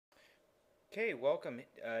Okay, welcome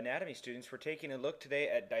anatomy students. We're taking a look today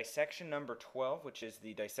at dissection number 12, which is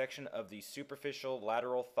the dissection of the superficial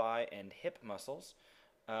lateral thigh and hip muscles.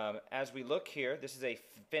 As we look here, this is a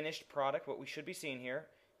finished product. What we should be seeing here,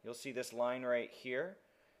 you'll see this line right here.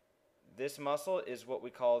 This muscle is what we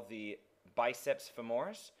call the biceps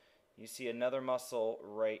femoris. You see another muscle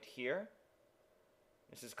right here.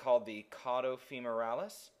 This is called the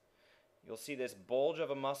caudofemoralis. You'll see this bulge of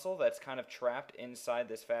a muscle that's kind of trapped inside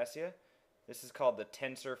this fascia. This is called the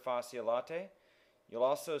Tensor Fasciae Latae. You'll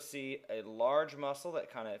also see a large muscle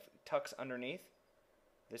that kind of tucks underneath.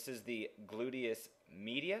 This is the Gluteus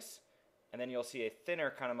Medius. And then you'll see a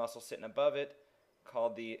thinner kind of muscle sitting above it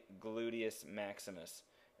called the Gluteus Maximus.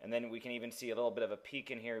 And then we can even see a little bit of a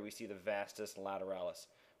peak in here. We see the Vastus Lateralis.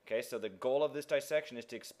 Okay, so the goal of this dissection is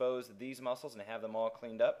to expose these muscles and have them all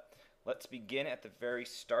cleaned up. Let's begin at the very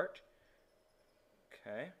start.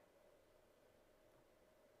 Okay.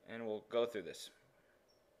 And we'll go through this.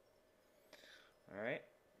 Alright.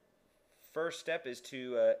 First step is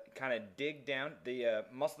to kind of dig down. The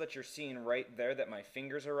muscle that you're seeing right there that my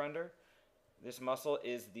fingers are under, this muscle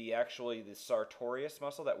is actually the sartorius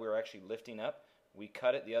muscle that we're actually lifting up. We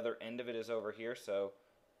cut it. The other end of it is over here, so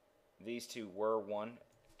these two were one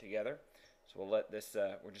together. So we'll let this,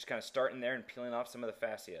 we're just kind of starting there and peeling off some of the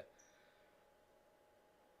fascia.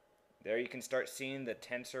 There you can start seeing the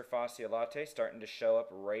Tensor Fasciae Latae starting to show up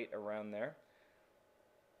right around there.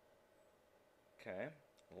 Okay,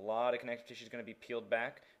 a lot of connective tissue is going to be peeled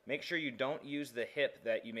back. Make sure you don't use the hip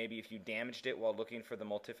that you maybe if you damaged it while looking for the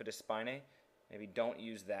multifidus spinae, maybe don't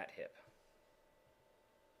use that hip.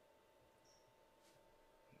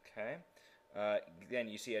 Okay, then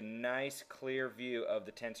you see a nice clear view of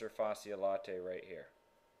the Tensor Fasciae Latae right here.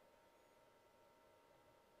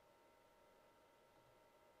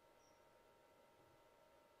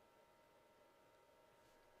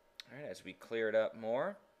 Alright, as we clear it up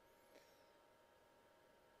more,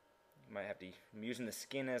 you might have to, I'm using the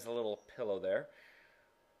skin as a little pillow there.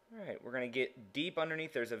 Alright, we're going to get deep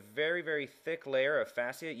underneath. There's a very, very thick layer of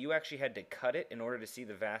fascia. You actually had to cut it in order to see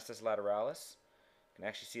the Vastus Lateralis. You can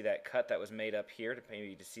actually see that cut that was made up here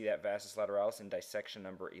to see that Vastus Lateralis in dissection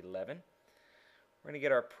number 11. We're going to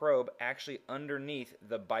get our probe actually underneath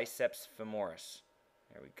the Biceps Femoris.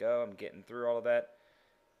 There we go. I'm getting through all of that.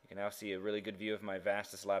 You can now see a really good view of my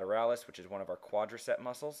Vastus Lateralis, which is one of our quadricep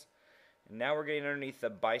muscles. And now we're getting underneath the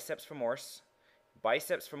Biceps Femoris.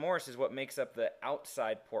 Biceps Femoris is what makes up the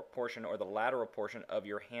outside portion or the lateral portion of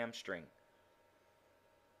your hamstring.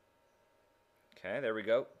 Okay, there we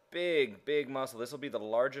go. Big, big muscle. This will be the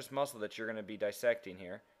largest muscle that you're going to be dissecting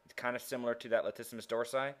here. It's kind of similar to that latissimus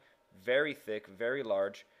dorsi. Very thick, very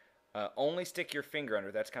large. Only stick your finger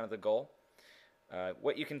under. That's kind of the goal.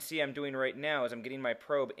 What you can see I'm doing right now is I'm getting my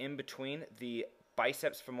probe in between the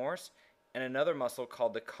biceps femoris and another muscle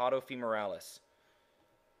called the caudofemoralis.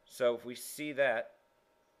 So if we see that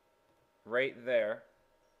right there,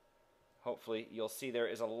 hopefully you'll see there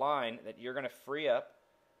is a line that you're going to free up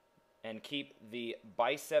and keep the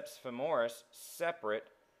biceps femoris separate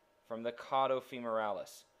from the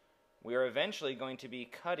caudofemoralis. We are eventually going to be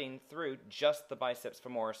cutting through just the biceps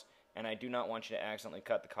femoris, and I do not want you to accidentally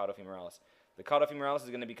cut the caudofemoralis. The caudofemoralis is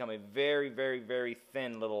going to become a very, very, very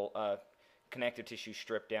thin little connective tissue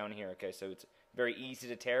strip down here. Okay, so it's very easy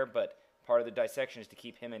to tear, but part of the dissection is to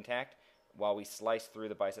keep him intact while we slice through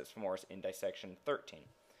the biceps femoris in dissection 13.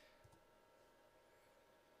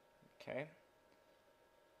 Okay,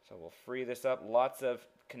 so we'll free this up. Lots of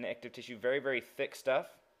connective tissue, very, very thick stuff.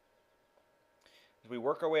 As we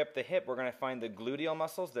work our way up the hip, we're going to find the gluteal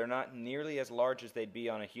muscles. They're not nearly as large as they'd be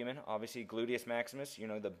on a human. Obviously, Gluteus Maximus, you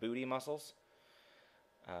know, the booty muscles.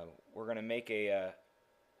 We're going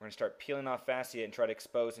to start peeling off fascia and try to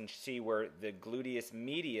expose and see where the Gluteus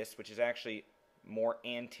Medius, which is actually more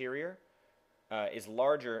anterior, is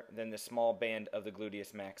larger than the small band of the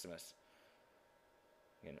Gluteus Maximus.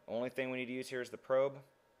 Again, only thing we need to use here is the probe.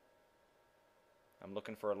 I'm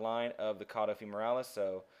looking for a line of the caudofemoralis,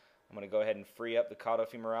 so I'm going to go ahead and free up the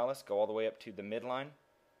caudofemoralis, go all the way up to the midline.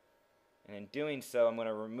 And in doing so, I'm going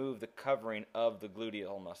to remove the covering of the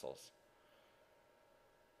gluteal muscles.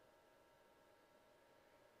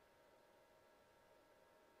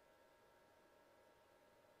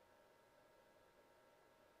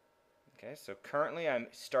 Okay, so currently I'm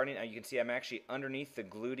starting, you can see I'm actually underneath the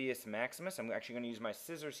Gluteus Maximus. I'm actually going to use my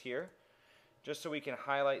scissors here just so we can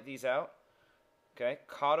highlight these out. Okay,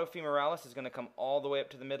 caudofemoralis is going to come all the way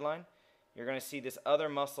up to the midline. You're going to see this other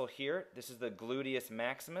muscle here. This is the Gluteus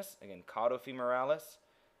Maximus. Again, caudofemoralis.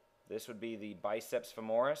 This would be the biceps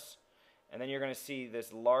femoris. And then you're going to see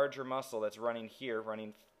this larger muscle that's running here,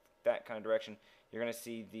 running that kind of direction. you're going to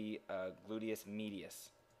see the Gluteus Medius.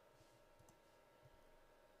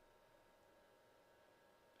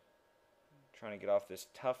 Trying to get off this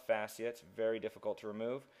tough fascia. It's very difficult to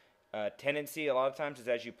remove. Tendency a lot of times is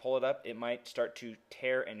as you pull it up, it might start to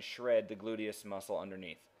tear and shred the gluteus muscle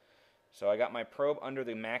underneath. So I got my probe under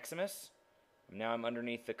the maximus. Now I'm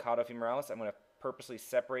underneath the cauda femoralis. I'm going to purposely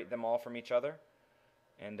separate them all from each other.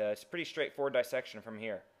 And it's a pretty straightforward dissection from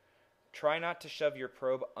here. Try not to shove your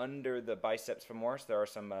probe under the biceps femoris. There are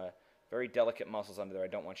some very delicate muscles under there I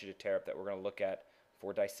don't want you to tear up that we're going to look at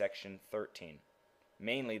for dissection 13.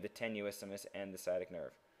 Mainly the tenuissimus and the sciatic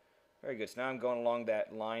nerve. Very good. So now I'm going along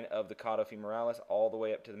that line of the cauda femoralis all the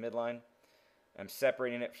way up to the midline. I'm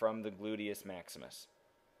separating it from the gluteus maximus.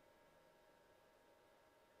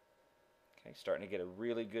 Okay, starting to get a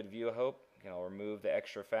really good view, I hope. Again, I'll remove the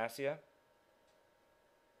extra fascia.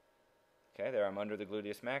 Okay, there I'm under the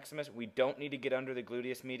gluteus maximus. We don't need to get under the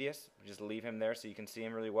gluteus medius. Just leave him there so you can see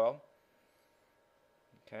him really well.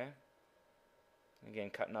 Okay. Again,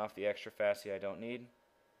 cutting off the extra fascia I don't need.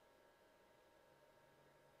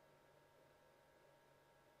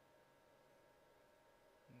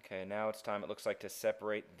 Okay, now it's time, it looks like, to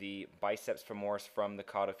separate the biceps femoris from the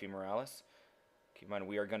cauda femoralis. Keep in mind,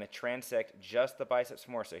 we are going to transect just the biceps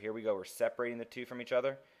femoris. So here we go. We're separating the two from each other.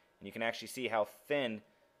 And you can actually see how thin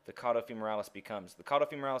the cauda femoralis becomes. The cauda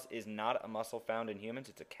femoralis is not a muscle found in humans.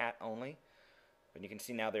 It's a cat only. But you can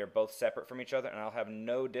see now they are both separate from each other, and I'll have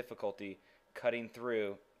no difficulty cutting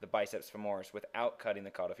through the biceps femoris without cutting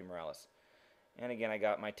the cauda femoralis. And again, I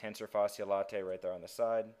got my tensor fascia latae right there on the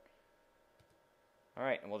side. All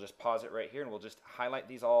right, and we'll just pause it right here, and we'll just highlight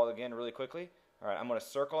these all again really quickly. All right, I'm going to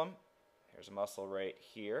circle them. There's a muscle right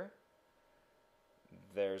here.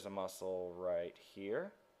 There's a muscle right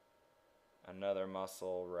here. Another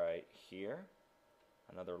muscle right here.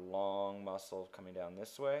 Another long muscle coming down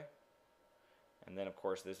this way. And then, of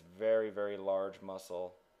course, this very, very large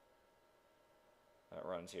muscle that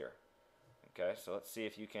runs here. Okay, so let's see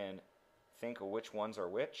if you can think of which ones are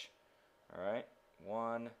which. All right,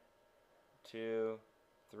 1, 2,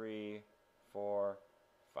 3, 4,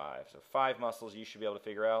 5. So 5 muscles you should be able to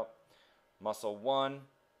figure out. Muscle 1,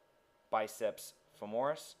 biceps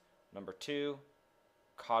femoris. Number 2,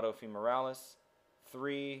 cauda femoralis.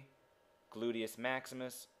 3, gluteus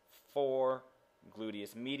maximus. 4,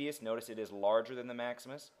 gluteus medius. Notice it is larger than the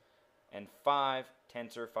maximus. And 5,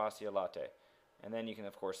 tensor fascia latae. And then you can,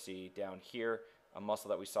 of course, see down here a muscle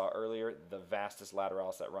that we saw earlier, the vastus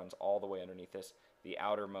lateralis, that runs all the way underneath this, the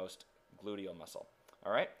outermost gluteal muscle.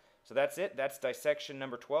 All right, so that's it. That's dissection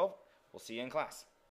number 12. We'll see you in class.